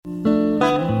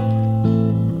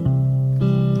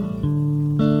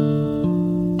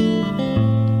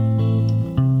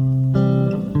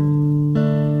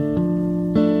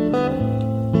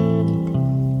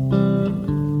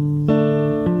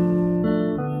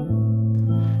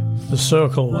The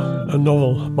Circle, a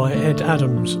novel by Ed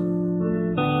Adams.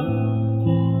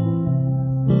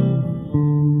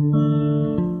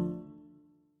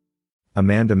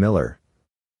 Amanda Miller.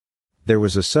 There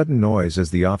was a sudden noise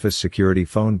as the office security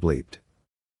phone bleeped.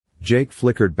 Jake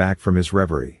flickered back from his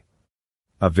reverie.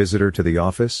 A visitor to the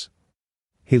office?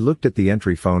 He looked at the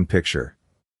entry phone picture.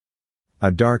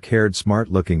 A dark-haired,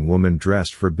 smart-looking woman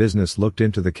dressed for business looked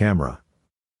into the camera.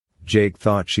 Jake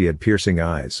thought she had piercing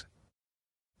eyes.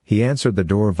 He answered the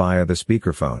door via the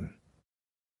speakerphone.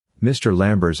 "Mr.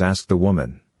 Lambers?" asked the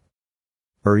woman.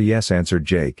 Yes," answered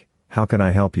Jake. "How can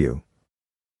I help you?"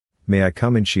 "May I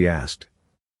come in?" she asked.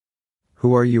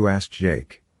 "Who are you?" asked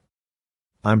Jake.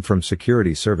 "I'm from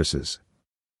Security Services.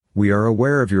 We are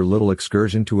aware of your little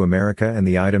excursion to America and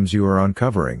the items you are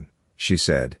uncovering," she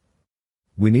said.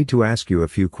 "We need to ask you a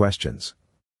few questions."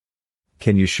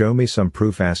 "Can you show me some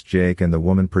proof?" asked Jake, and the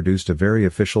woman produced a very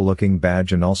official-looking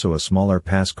badge and also a smaller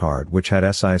pass card which had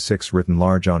SI6 written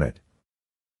large on it.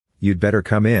 "You'd better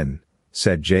come in,"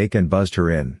 said Jake, and buzzed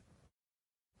her in.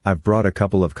 "I've brought a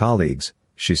couple of colleagues,"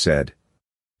 she said.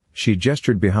 She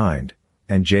gestured behind,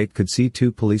 and Jake could see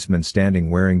two policemen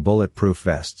standing wearing bulletproof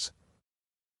vests.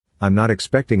 "I'm not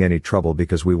expecting any trouble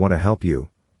because we want to help you,"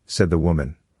 said the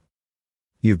woman.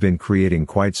 "You've been creating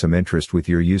quite some interest with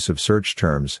your use of search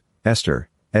terms, Esther,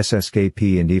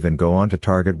 SSKP, and even go on to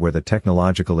Target, where the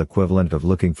technological equivalent of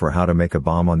looking for how to make a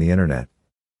bomb on the internet.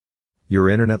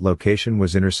 Your internet location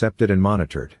was intercepted and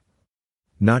monitored.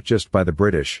 Not just by the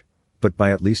British, but by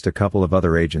at least a couple of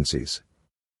other agencies."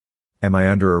 "Am I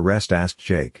under arrest?" asked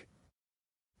Jake.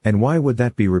 "And why would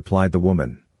that be?" replied the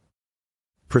woman.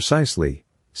 "Precisely,"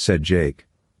 said Jake.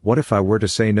 "What if I were to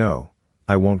say no,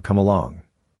 I won't come along?"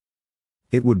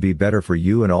 "It would be better for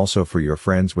you and also for your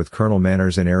friends with Colonel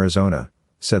Manners in Arizona,"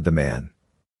 said the man.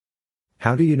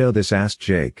 "How do you know this?" asked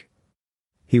Jake.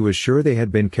 He was sure they had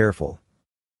been careful.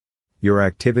 "Your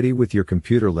activity with your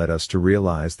computer led us to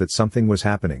realize that something was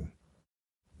happening.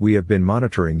 We have been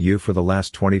monitoring you for the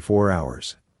last 24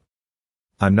 hours.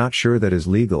 "I'm not sure that is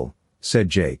legal," said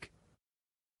Jake.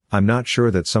 "I'm not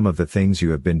sure that some of the things you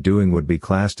have been doing would be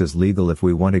classed as legal if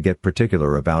we want to get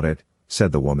particular about it,"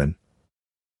 said the woman.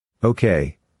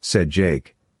 "Okay," said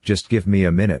Jake, "just give me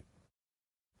a minute."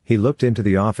 He looked into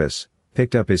the office,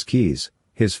 picked up his keys,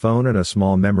 his phone, and a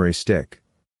small memory stick.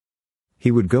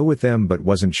 He would go with them but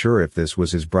wasn't sure if this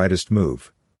was his brightest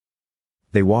move.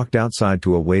 They walked outside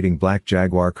to a waiting black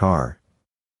Jaguar car.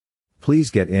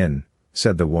 "Please get in,"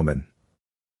 said the woman.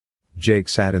 Jake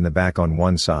sat in the back on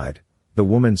one side, the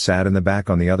woman sat in the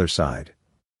back on the other side.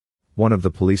 One of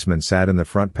the policemen sat in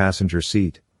the front passenger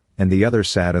seat, and the other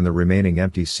sat in the remaining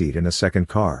empty seat in a second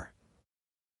car.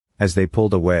 As they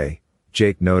pulled away,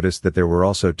 Jake noticed that there were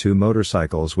also two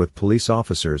motorcycles with police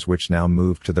officers which now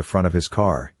moved to the front of his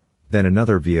car, then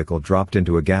another vehicle dropped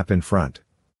into a gap in front.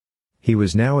 He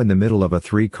was now in the middle of a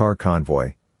three-car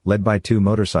convoy, led by two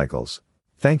motorcycles.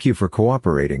 "Thank you for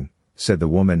cooperating," said the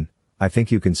woman. "I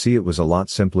think you can see it was a lot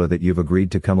simpler that you've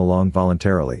agreed to come along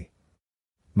voluntarily.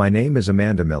 My name is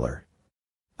Amanda Miller.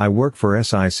 I work for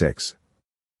SI6.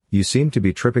 You seem to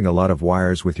be tripping a lot of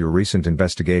wires with your recent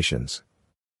investigations.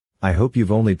 I hope you've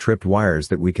only tripped wires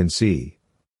that we can see."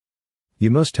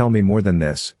 "You must tell me more than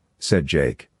this," said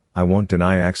Jake. "I won't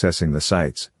deny accessing the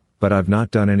sites, but I've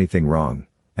not done anything wrong,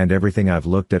 and everything I've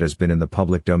looked at has been in the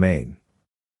public domain."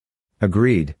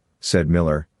 "Agreed," said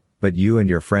Miller, "but you and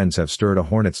your friends have stirred a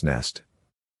hornet's nest.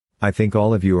 I think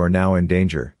all of you are now in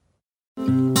danger."